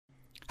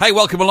Hey,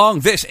 welcome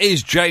along. This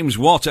is James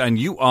Watty, and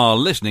you are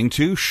listening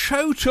to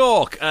Show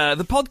Talk,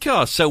 the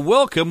podcast. So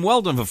welcome,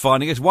 well done for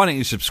finding us. Why don't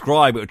you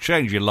subscribe? It will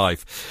change your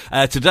life.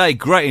 Today,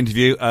 great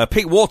interview.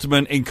 Pete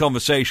Waterman in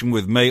conversation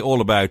with me,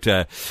 all about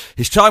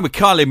his time with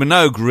Kylie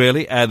Minogue,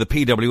 really, the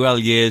PWL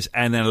years,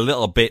 and then a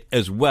little bit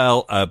as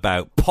well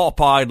about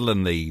Pop Idol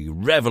and the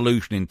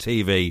revolution in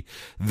TV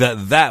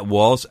that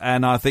was.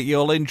 And I think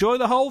you'll enjoy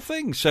the whole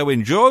thing. So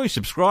enjoy,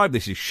 subscribe.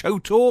 This is Show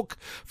Talk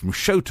from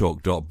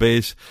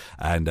showtalk.biz,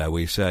 and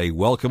we say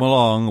welcome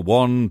along,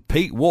 one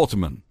Pete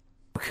Waterman.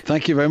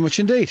 Thank you very much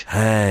indeed.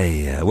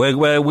 Hey, we're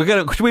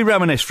going to. Should we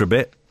reminisce for a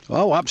bit?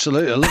 Oh,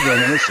 absolutely. I love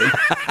reminiscing.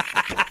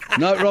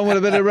 No wrong with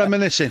a bit of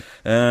reminiscing.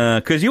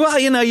 Because you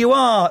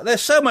are.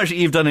 There's so much that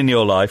you've done in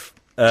your life.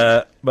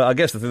 But I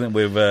guess the thing that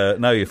we've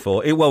know you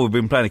for. We've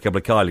been playing a couple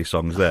of Kylie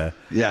songs there.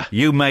 Yeah.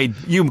 You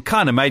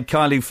kind of made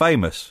Kylie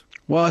famous.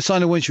 Well, I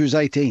signed her when she was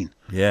 18.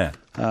 Yeah.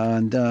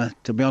 And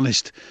to be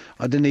honest,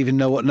 I didn't even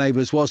know what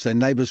Neighbours was then.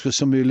 Neighbours was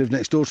somebody who lived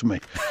next door to me.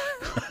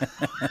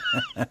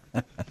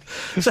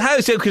 So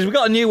how's it? Because we've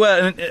got a new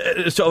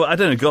sort of, I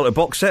don't know, got a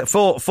box set.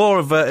 Four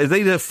of are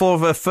these four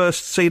of her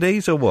first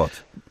CDs or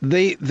what?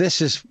 This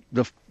is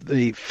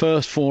the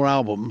first four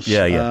albums.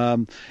 Yeah.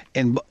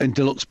 In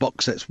deluxe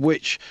box sets,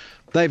 which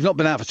they've not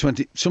been out for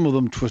 20. Some of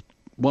them.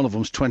 One of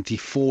them's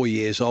 24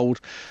 years old,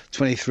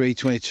 23,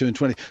 22 and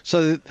 20.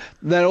 So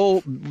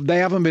they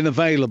haven't been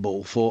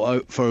available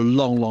for a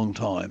long, long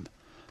time.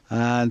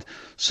 And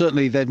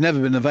certainly they've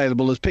never been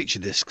available as picture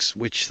discs,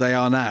 which they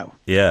are now.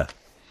 Yeah.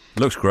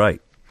 Looks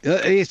great.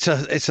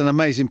 It's an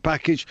amazing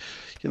package.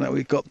 You know,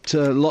 we've got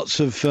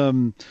lots of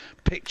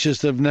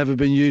pictures that have never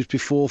been used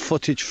before,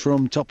 footage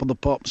from Top of the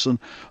Pops and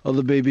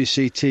other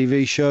BBC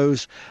TV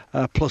shows,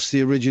 plus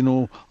the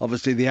original,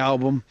 obviously the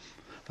album.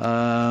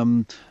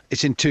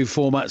 It's in two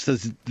formats.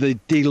 There's the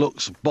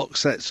deluxe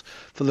box sets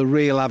for the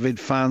real avid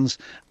fans,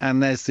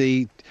 and there's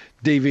the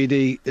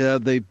DVD,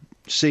 the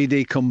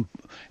CD come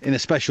in a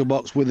special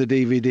box with a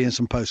DVD and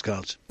some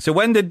postcards. So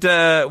when did,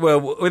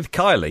 with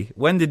Kylie,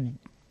 when did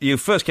you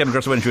first came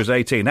across her when she was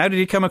 18? How did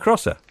you come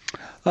across her?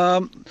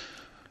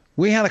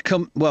 We had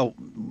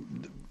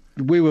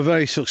we were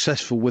very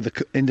successful with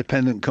an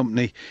independent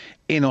company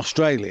in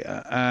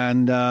Australia,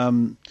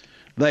 and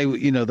they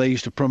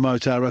used to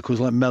promote our records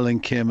like Mel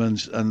and Kim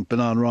and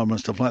Banana Rama and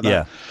stuff like that.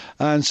 Yeah.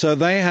 And so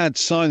they had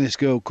signed this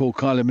girl called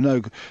Kylie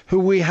Minogue, who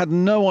we had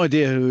no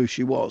idea who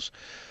she was.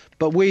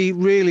 But we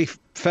really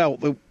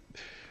felt that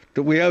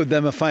we owed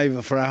them a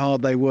favour for how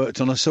hard they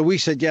worked on us. So we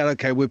said, yeah,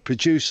 OK, we'll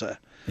produce her.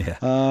 Yeah.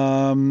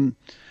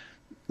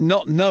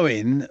 Not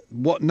knowing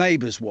what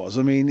Neighbours was.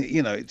 I mean,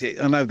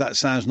 I know that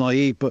sounds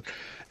naive, but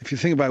if you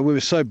think about it, we were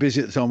so busy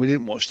at the time, we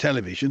didn't watch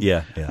television.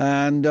 Yeah.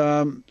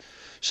 And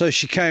so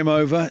she came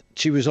over.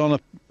 She was on a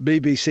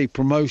BBC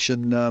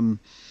promotion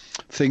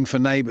thing for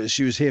Neighbours.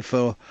 She was here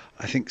for,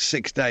 I think,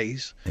 6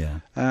 days.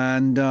 Yeah.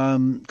 And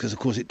because, of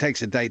course, it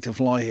takes a day to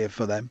fly here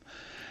for them.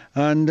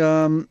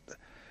 And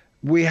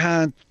we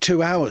had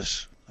 2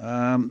 hours.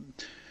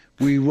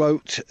 We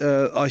wrote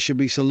I Should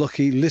Be So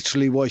Lucky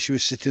literally while she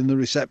was sitting in the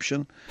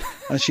reception.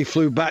 And she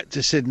flew back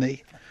to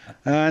Sydney.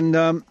 And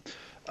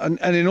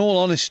in all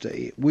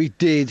honesty, we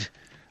did...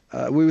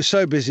 we were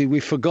so busy,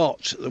 we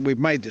forgot that we'd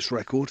made this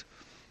record.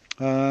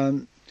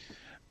 And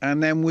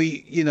then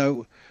we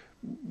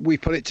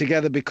put it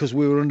together because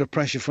we were under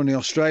pressure from the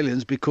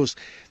Australians, because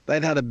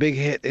they'd had a big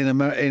hit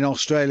in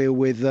Australia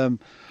with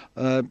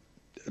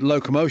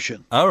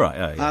Locomotion. Oh, right.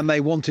 Oh, yeah. And they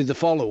wanted the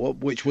follow-up,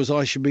 which was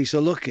I Should Be So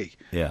Lucky.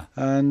 Yeah.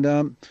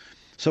 And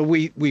so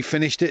we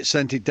finished it,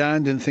 sent it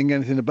down, didn't think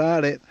anything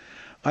about it.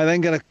 I then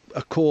got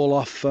a call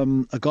off a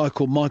guy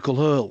called Michael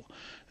Hurl,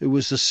 who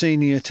was the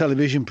senior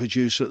television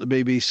producer at the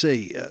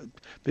BBC,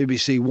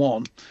 BBC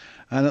One.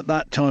 And at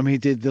that time, he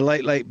did the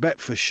Late Late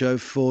Breakfast show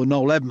for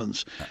Noel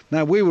Edmonds.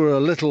 Now, we were a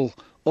little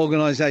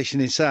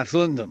organisation in South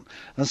London,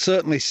 and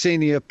certainly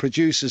senior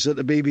producers at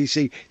the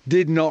BBC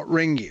did not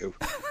ring you.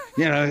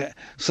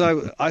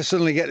 So I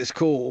suddenly get this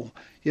call,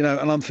 and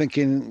I'm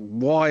thinking,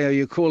 why are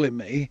you calling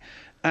me?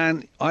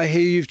 And I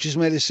hear you've just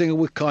made a single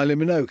with Kylie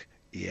Minogue.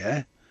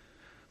 Yeah.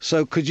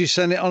 So could you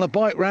send it on a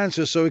bike round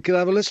to us so we could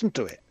have a listen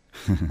to it?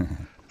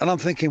 And I'm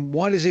thinking,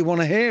 why does he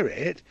want to hear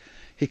it?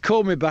 He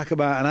called me back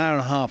about an hour and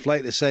a half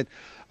later, said,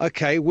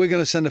 OK, we're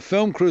going to send a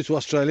film crew to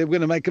Australia. We're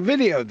going to make a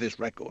video of this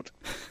record.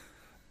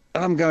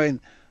 And I'm going,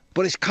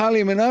 but it's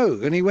Kylie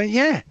Minogue. And he went,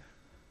 yeah.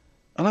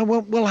 And I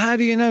went, well, how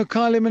do you know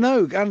Kylie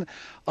Minogue? And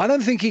I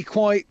don't think he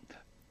quite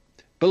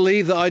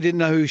believed that I didn't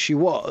know who she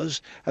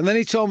was. And then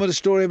he told me the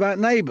story about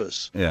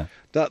Neighbours. Yeah.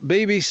 That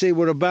BBC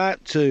were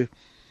about to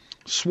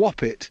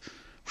swap it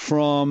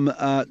from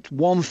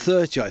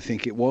 1:30, I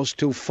think it was,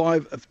 till 4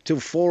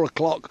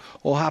 o'clock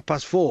or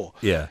 4:30.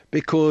 Yeah.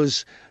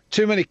 Because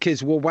too many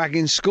kids were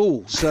wagging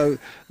school, so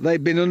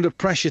they'd been under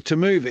pressure to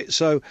move it.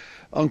 So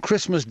on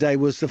Christmas Day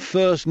was the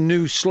first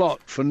new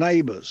slot for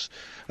Neighbours,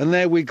 and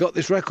there we got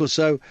this record.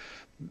 So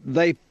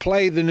they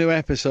played the new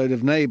episode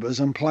of Neighbours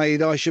and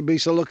played I Should Be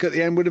So Lucky at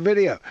the end with a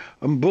video,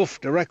 and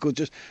boof, the record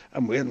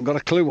and we hadn't got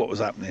a clue what was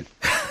happening.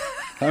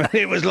 I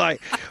mean, it was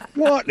like,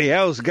 what the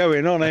hell's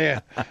going on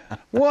here?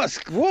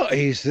 What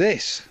is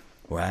this?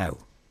 Wow.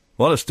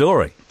 What a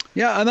story.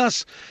 Yeah,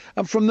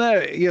 and from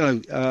there,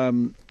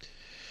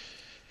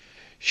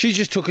 she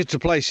just took us to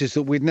places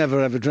that we'd never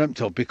ever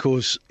dreamt of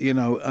because,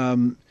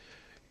 you'd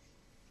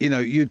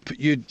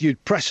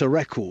press a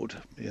record,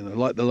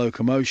 like the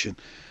Locomotion,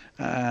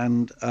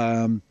 and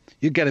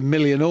you'd get 1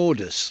 million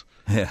orders.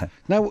 Yeah.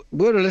 Now,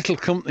 we're a little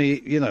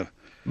company,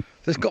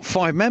 that's got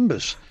 5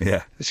 members.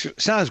 Yeah. It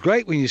sounds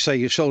great when you say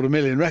you've sold 1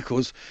 million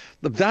records.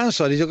 The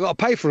downside is you've got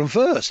to pay for them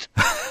first.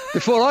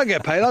 Before I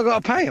get paid, I've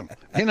got to pay them,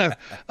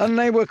 and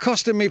they were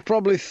costing me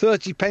probably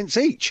 30 pence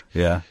each.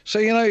 Yeah. So,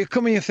 you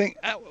come in and you think,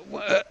 how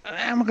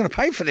am I going to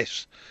pay for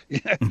this?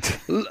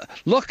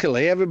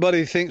 Luckily,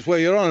 everybody thinks, well,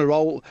 you're on a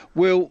roll.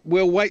 We'll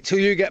wait till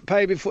you get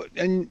paid before.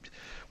 And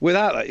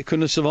without that, you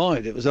couldn't have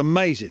survived. It was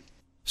amazing.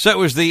 So it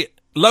was the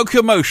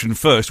Locomotion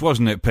first,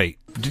 wasn't it, Pete?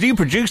 Did you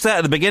produce that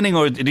at the beginning,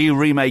 or did you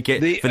remake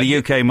it for the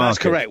UK market? That's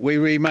correct. We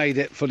remade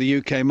it for the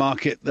UK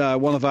market.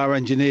 One of our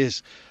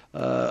engineers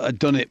had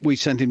done it. We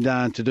sent him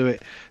down to do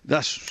it.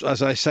 That's,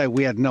 as I say,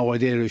 we had no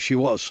idea who she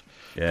was.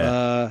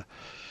 Yeah.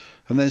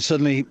 And then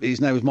suddenly, his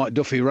name was Mike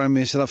Duffy, rang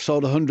me and said, I've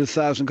sold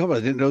 100,000 copies.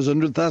 I didn't know there was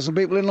 100,000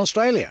 people in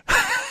Australia.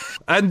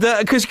 And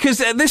because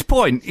at this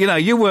point,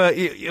 you were,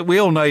 we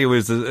all know you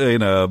as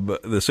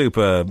the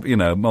super,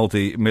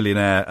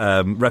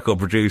 multi-millionaire record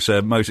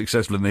producer, most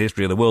successful in the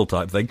history of the world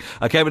type thing.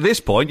 Okay, but at this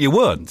point, you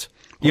weren't.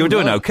 You were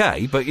doing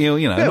okay, but you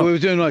know. Yeah, we were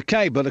doing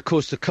okay, but of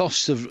course the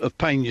costs of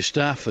paying your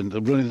staff and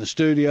running the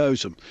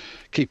studios and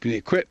keeping the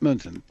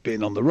equipment and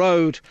being on the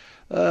road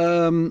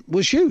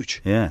was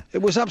huge. Yeah,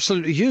 it was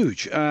absolutely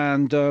huge,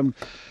 and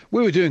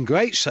we were doing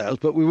great sales,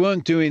 but we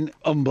weren't doing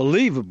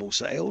unbelievable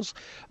sales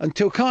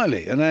until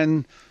Kylie, and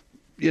then.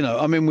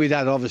 We'd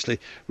had, obviously,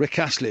 Rick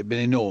Astley had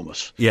been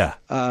enormous. Yeah.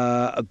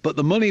 But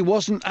the money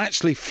wasn't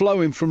actually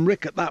flowing from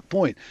Rick at that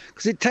point,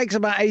 because it takes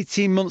about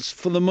 18 months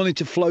for the money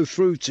to flow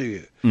through to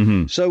you.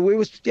 Mm-hmm. So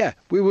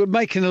we were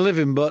making a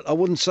living, but I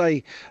wouldn't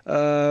say,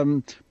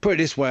 put it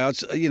this way,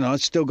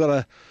 I'd still got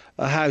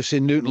a house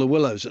in Newton Le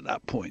Willows at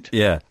that point.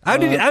 Yeah. How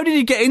did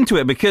you get into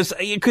it? Because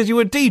you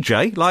were a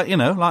DJ, like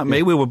me.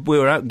 Yeah. We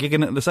were out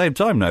gigging at the same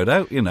time, no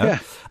doubt. Yeah.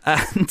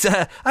 And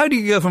how do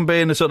you go from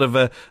being a sort of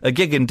a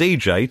gigging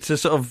DJ to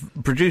sort of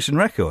producing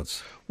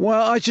records?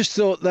 Well, I just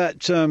thought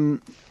that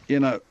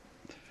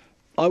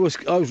I was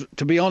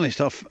to be honest,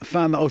 I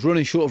found that I was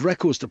running short of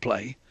records to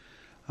play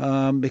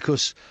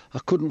because I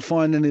couldn't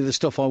find any of the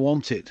stuff I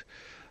wanted,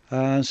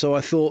 and so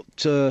I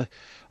thought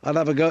I'd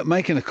have a go at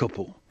making a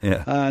couple.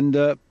 Yeah. And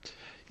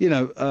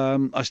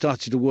I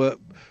started to work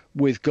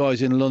with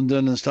guys in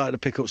London and started to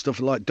pick up stuff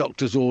like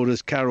Doctor's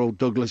Orders, Carol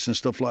Douglas and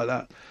stuff like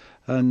that,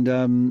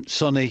 and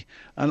Sonny,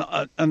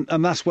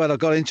 and that's where I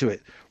got into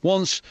it.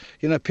 Once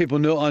people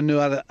knew I knew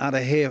how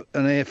to hear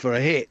an ear for a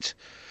hit,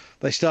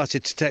 they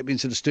started to take me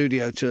into the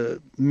studio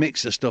to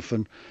mix the stuff,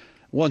 and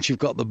once you've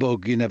got the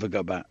bug, you never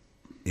go back.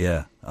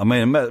 Yeah, I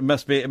mean it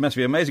must be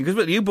amazing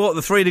because you brought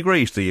the 3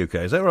 Degrees to the UK.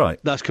 Is that right?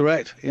 That's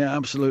correct. Yeah,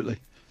 absolutely.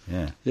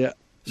 Yeah.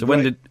 So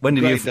when did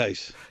you?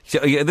 Days. So,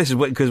 this is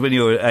because when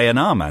you were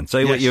A&R man. So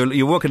yes.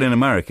 you're working in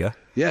America.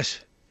 Yes.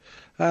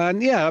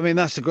 And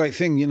that's the great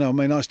thing,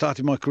 I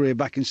started my career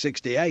back in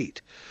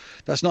 68.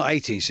 That's not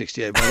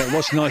 1868, but it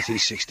was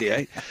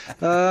 1968.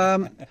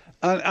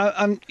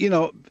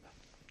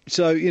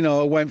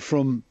 I went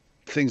from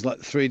things like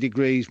 3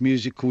 Degrees,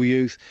 Musical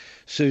Youth,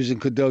 Susan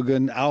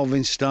Cadogan,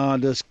 Alvin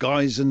Stardust,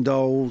 Guys and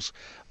Dolls.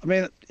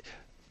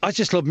 I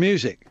just love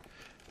music.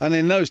 And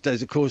in those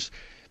days, of course,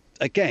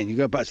 again, you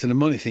go back to the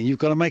money thing, you've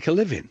got to make a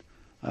living.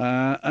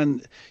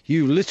 And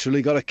you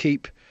literally got to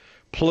keep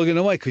plugging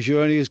away because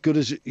you're only as good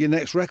as your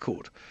next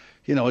record.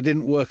 I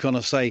didn't work on,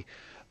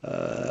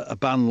 a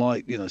band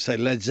like, say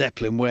Led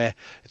Zeppelin, where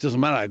it doesn't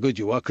matter how good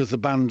you are because the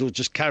band will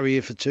just carry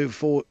you for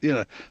 4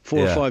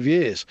 or 5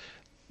 years.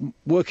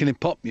 Working in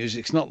pop music,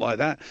 it's not like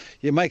that.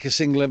 You make a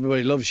single,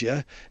 everybody loves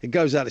you. It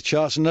goes out of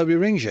charts and nobody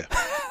rings you.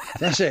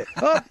 That's it.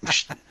 Oh,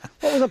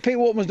 what was that Pete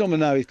Waterman's number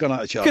now? He's gone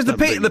out of charts.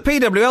 Because the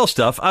PWL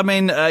stuff,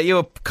 you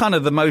were kind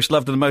of the most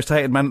loved and the most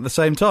hated man at the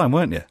same time,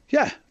 weren't you?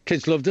 Yeah.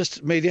 Kids loved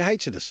us, media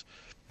hated us.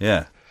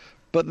 Yeah.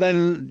 But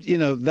then,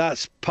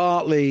 that's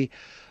partly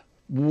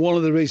one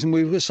of the reasons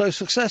we were so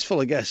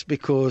successful, I guess,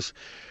 because,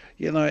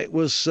 it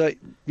was,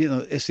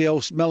 it's the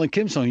old Mel and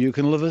Kim song, you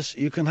can love us,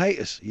 you can hate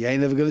us. You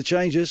ain't never going to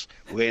change us.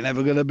 We ain't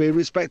never going to be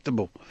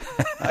respectable.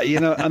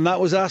 And that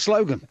was our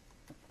slogan.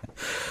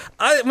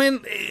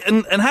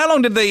 And how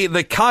long did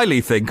the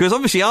Kylie thing? Because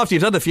obviously after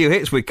you'd had a few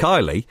hits with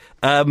Kylie,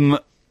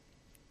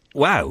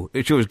 wow,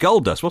 she was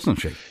gold dust, wasn't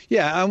she?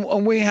 Yeah,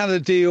 and we had a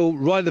deal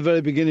right at the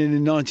very beginning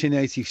in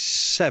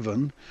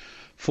 1987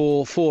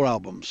 for 4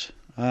 albums.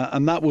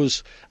 And that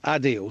was our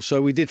deal. So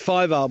we did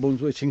 5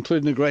 albums, which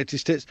included the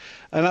greatest hits,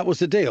 and that was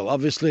the deal.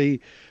 Obviously,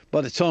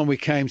 by the time we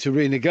came to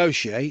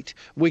renegotiate,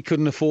 we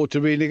couldn't afford to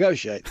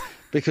renegotiate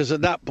because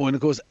at that point,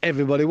 of course,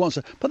 everybody wants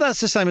it. But that's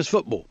the same as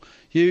football.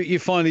 You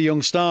find a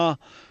young star,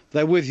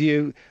 they're with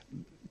you.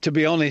 To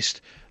be honest,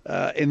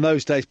 in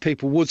those days,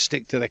 people would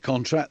stick to their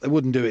contract. They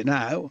wouldn't do it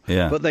now,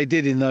 Yeah. but they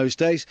did in those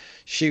days.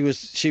 She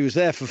was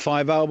there for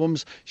 5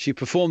 albums. She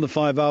performed the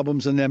 5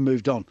 albums and then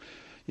moved on.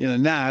 You know,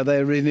 now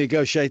they're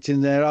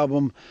renegotiating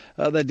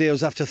their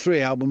deals after 3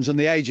 albums, and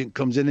the agent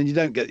comes in and you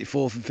don't get your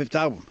 4th and 5th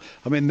album.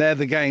 I mean, they're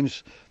the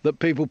games that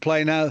people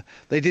play now.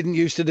 They didn't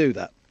used to do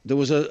that. There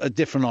was a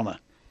different honour.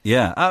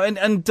 Yeah,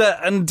 and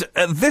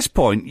at this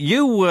point,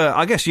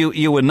 I guess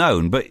you were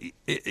known, but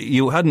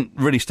you hadn't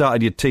really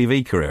started your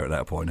TV career at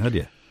that point, had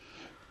you?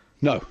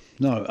 No.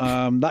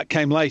 That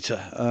came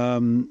later.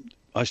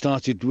 I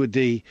started with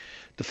the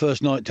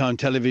first nighttime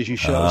television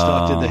show. I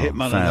started the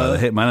Hitman and Her.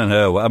 The Hitman and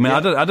Her. I mean, Yeah.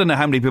 I don't know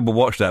how many people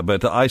watched that,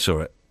 but I saw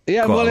it.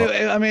 Yeah, quite well,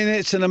 a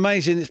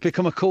lot. it's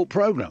become a cult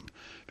programme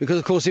because,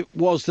 of course, it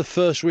was the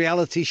first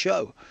reality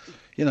show.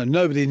 You know,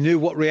 nobody knew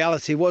what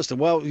reality was.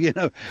 Well, you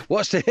know,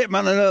 what's the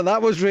Hitman and Her?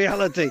 That was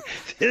reality.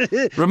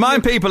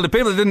 Remind people, the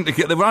people that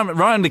didn't,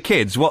 remind the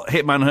kids what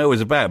Hitman and Her was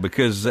about,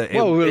 because we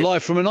were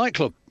live from a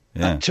nightclub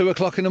at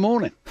 2:00 in the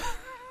morning.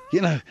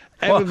 You know,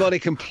 everybody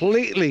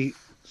completely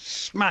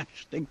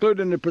smashed,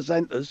 including the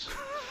presenters,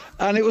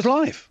 and it was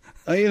live.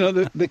 You know,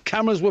 the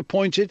cameras were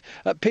pointed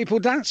at people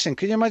dancing.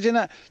 Can you imagine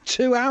that?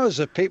 2 hours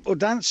of people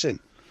dancing.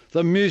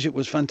 The music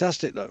was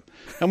fantastic, though.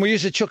 And we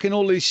used to chuck in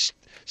all these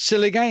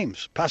silly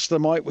games. Pass the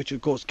mic, which,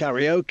 of course,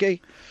 karaoke.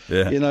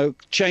 Yeah. You know,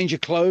 change your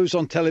clothes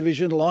on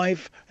television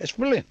live. It's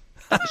brilliant.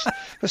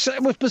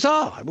 It was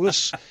bizarre. It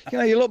was, you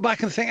know, you look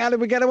back and think, how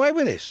did we get away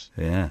with this?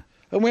 Yeah.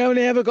 And we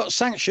only ever got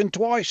sanctioned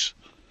twice.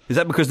 Is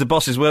that because the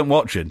bosses weren't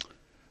watching?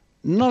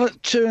 Not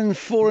at 2 and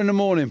 4 in the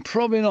morning.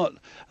 Probably not.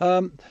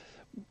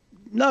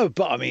 No,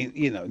 but I mean,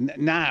 you know,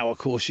 now, of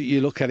course,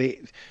 you look at it,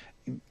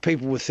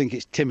 people would think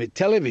it's timid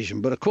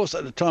television, but of course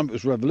at the time it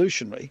was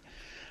revolutionary.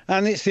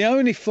 And it's the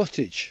only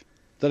footage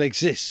that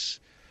exists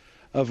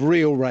of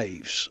real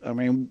raves. I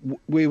mean,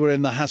 we were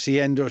in the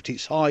Hacienda at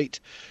its height.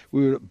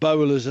 We were at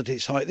Bowler's at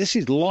its height. This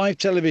is live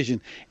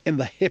television in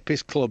the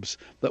hippest clubs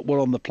that were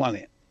on the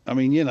planet. I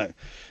mean, you know,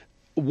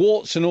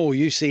 warts and all,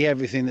 you see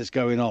everything that's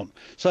going on.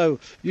 So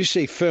you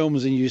see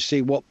films and you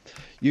see what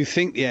you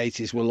think the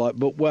 80s were like,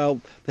 but, well,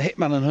 the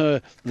Hitman and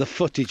Her, the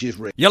footage is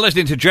real. You're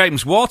listening to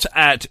James Watt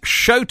at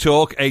Show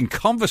Talk in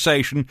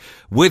conversation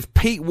with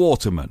Pete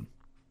Waterman.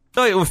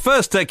 So it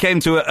first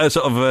came to a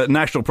sort of a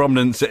national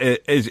prominence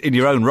is in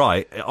your own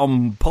right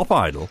on Pop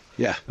Idol,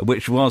 Yeah.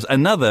 which was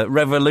another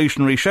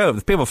revolutionary show.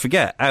 People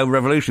forget how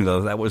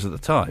revolutionary that was at the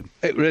time.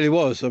 It really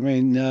was. I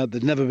mean,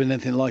 there'd never been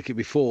anything like it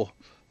before.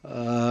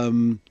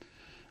 And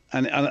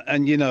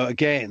you know,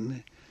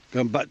 again,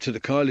 going back to the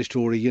Kylie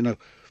story, you know,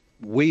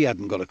 we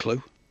hadn't got a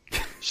clue.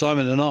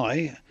 Simon and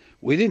I,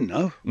 we didn't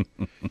know.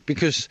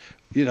 Because,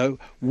 you know,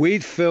 we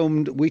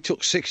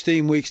took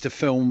 16 weeks to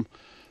film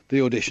the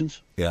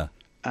auditions. Yeah.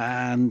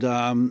 And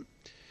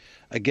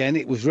again,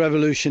 it was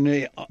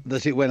revolutionary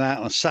that it went out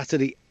on a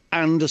Saturday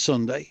and a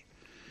Sunday.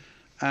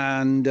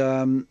 And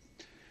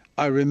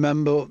I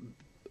remember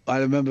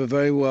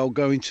very well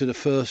going to the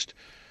first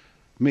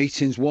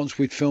meetings once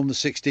we'd filmed the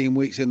 16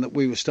 weeks and that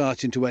we were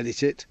starting to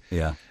edit it.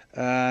 Yeah.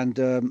 And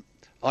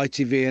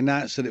ITV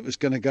announced that it was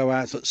going to go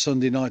out at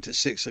Sunday night at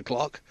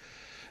 6:00.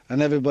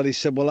 And everybody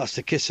said, well, that's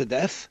the kiss of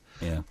death.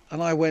 Yeah.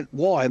 And I went,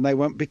 why? And they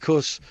went,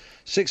 because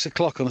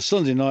 6:00 on a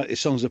Sunday night is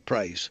Songs of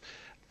Praise.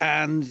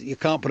 And you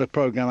can't put a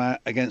programme out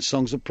against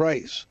Songs of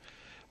Praise.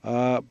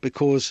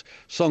 Because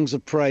Songs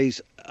of Praise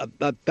at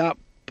that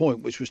point,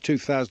 which was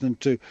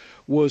 2002,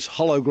 was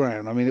hollow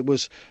ground. I mean, it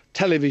was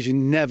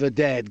television never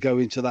dared go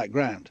into that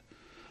ground.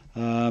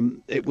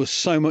 It was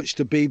so much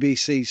the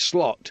BBC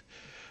slot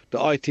that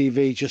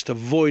ITV just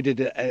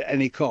avoided it at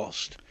any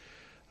cost.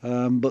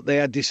 But they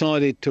had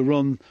decided to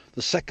run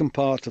the second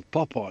part of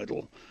Pop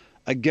Idol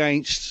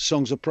against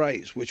Songs of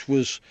Praise, which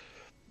was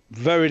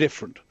very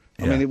different.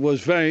 I mean,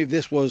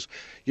 this was,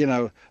 you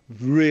know,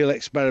 real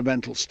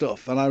experimental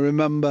stuff. And I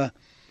remember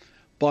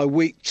by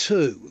week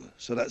 2,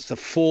 so that's the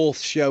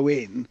 4th show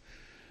in,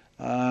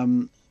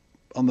 on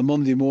the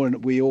Monday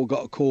morning, we all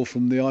got a call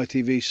from the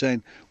ITV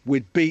saying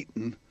we'd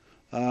beaten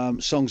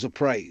Songs of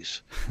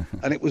Praise.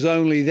 And it was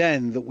only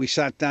then that we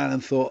sat down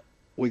and thought,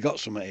 we got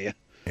something here.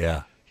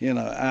 Yeah. You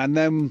know, and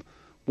then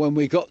when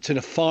we got to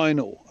the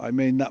final, I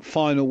mean, that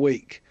final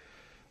week,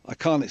 I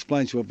can't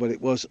explain to her, but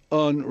it was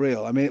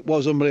unreal. I mean, it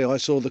was unreal. I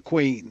saw the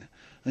Queen,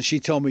 and she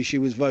told me she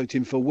was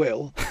voting for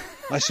Will.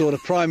 I saw the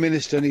Prime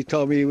Minister, and he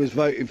told me he was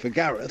voting for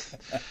Gareth.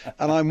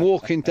 And I'm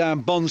walking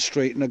down Bond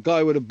Street, and a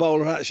guy with a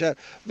bowler hat said,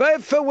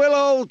 vote for Will,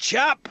 old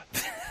chap.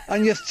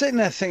 And you're sitting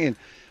there thinking,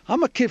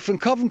 I'm a kid from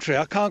Coventry.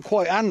 I can't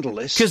quite handle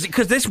this.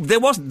 Because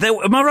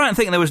am I right in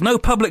thinking there was no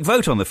public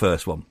vote on the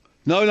first one?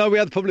 No, we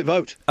had the public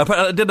vote.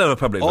 I did have a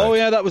public vote. Oh,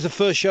 yeah, that was the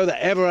first show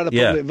that ever had a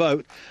public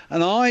vote.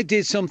 And I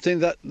did something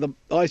that the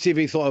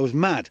ITV thought I was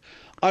mad.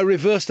 I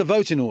reversed the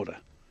voting order.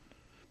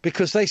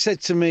 Because they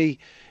said to me,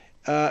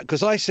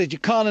 because I said, you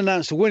can't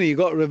announce the winner, you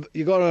got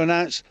to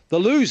announce the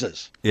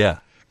losers. Yeah.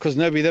 Because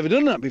nobody had ever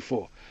done that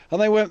before.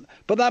 And they went,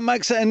 but that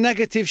makes it a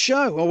negative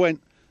show. I went,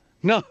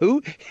 no,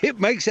 it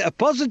makes it a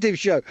positive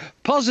show.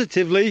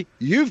 Positively,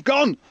 you've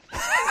gone.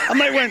 And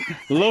they went,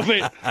 love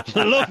it,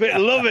 love it,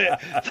 love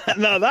it.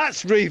 Now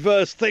that's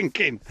reverse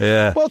thinking.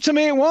 Yeah. Well, to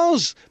me it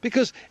was,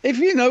 because if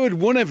you know he'd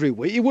won every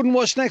week, you wouldn't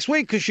watch next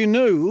week, because you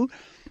knew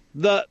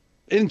that,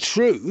 in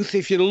truth,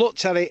 if you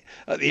looked at it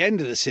at the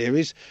end of the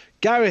series,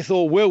 Gareth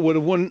or Will would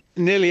have won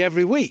nearly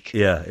every week.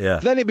 Yeah.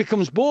 Then it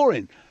becomes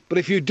boring. But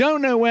if you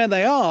don't know where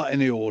they are in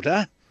the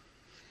order,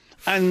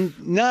 and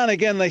now and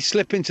again they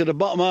slip into the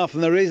bottom half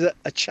and there is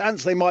a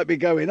chance they might be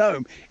going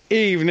home,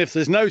 even if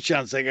there's no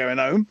chance they're going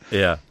home,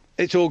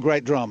 it's all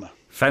great drama.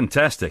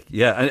 Fantastic,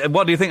 yeah. And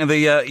what do you think of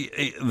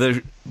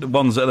the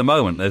ones at the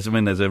moment? There's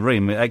a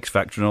Ream, X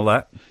Factor and all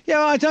that.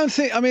 Yeah, I don't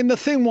think... I mean, the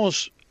thing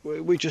was,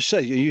 we just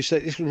said, you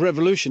said this was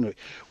revolutionary.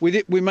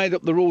 We made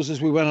up the rules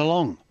as we went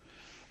along.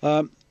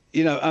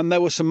 And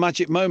there were some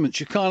magic moments.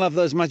 You can't have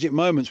those magic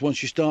moments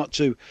once you start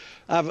to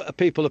have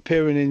people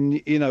appearing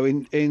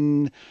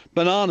in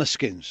banana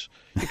skins.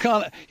 You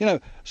can't,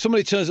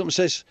 somebody turns up and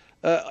says,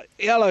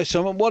 hello,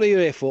 someone, what are you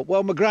here for?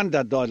 Well, my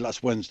granddad died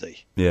last Wednesday.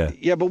 Yeah.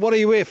 Yeah, but what are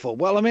you here for?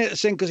 Well, I'm here to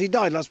sing because he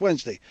died last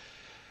Wednesday.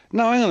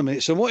 No, hang on a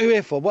minute, son, what are you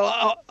here for?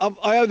 Well,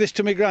 I owe this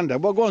to my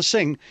granddad. Well, go on,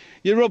 sing.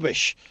 You're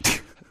rubbish.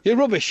 You're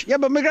rubbish. Yeah,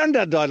 but my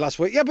granddad died last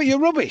week. Yeah, but you're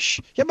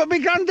rubbish. Yeah, but my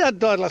granddad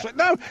died last week.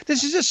 No,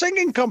 this is a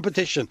singing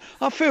competition.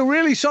 I feel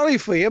really sorry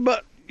for you,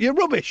 but you're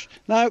rubbish.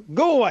 Now,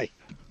 go away.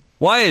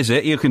 Why is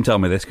it, you can tell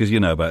me this because you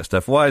know about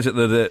stuff, why is it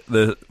that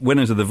the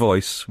winners of The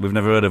Voice, we've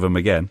never heard of them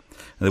again,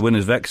 and the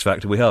winners of X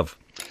Factor we have?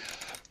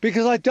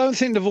 Because I don't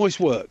think The Voice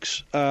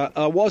works.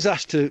 I was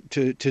asked to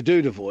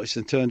do The Voice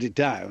and turned it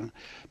down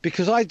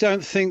because I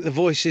don't think The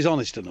Voice is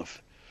honest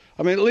enough.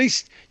 I mean, at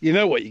least you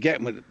know what you're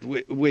getting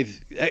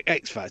with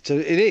X Factor.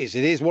 It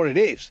is what it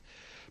is.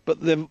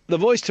 But the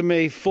Voice, to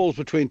me, falls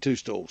between two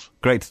stools.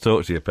 Great to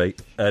talk to you,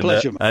 Pete. And,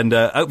 Pleasure, and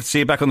hope to see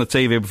you back on the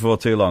TV before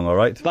too long, all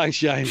right? Thanks,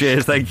 James.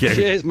 Cheers, thank you.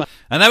 Cheers, mate.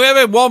 And now we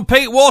have one,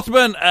 Pete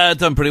Waterman.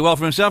 Done pretty well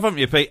for himself, haven't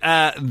you, Pete?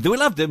 We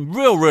loved him.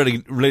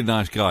 Really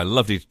nice guy.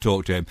 Lovely to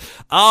talk to him.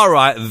 All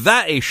right,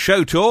 that is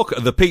Show Talk,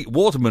 the Pete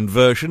Waterman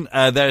version.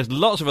 There's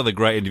lots of other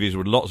great interviews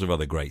with lots of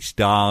other great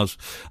stars.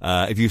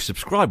 If you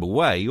subscribe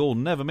away, you'll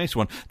never miss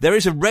one. There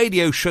is a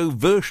radio show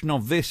version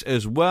of this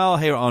as well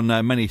here on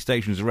many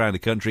stations around the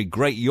country.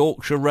 Great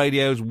Yorkshire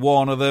Radio's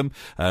one of them.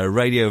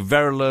 Radio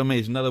Verulam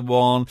is another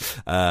one.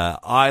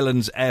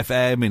 Islands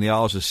FM in the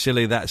Isles of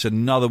Scilly, that's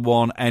another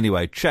one.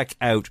 Anyway, check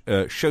out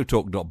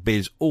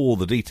showtalk.biz. All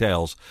the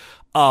details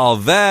are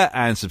there,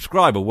 and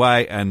subscribe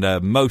away,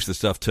 and most of the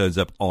stuff turns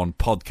up on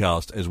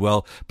podcast as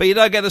well, but you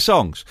don't get the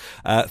songs.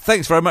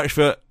 Thanks very much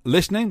for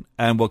listening,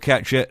 and we'll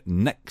catch you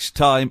next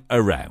time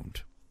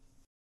around.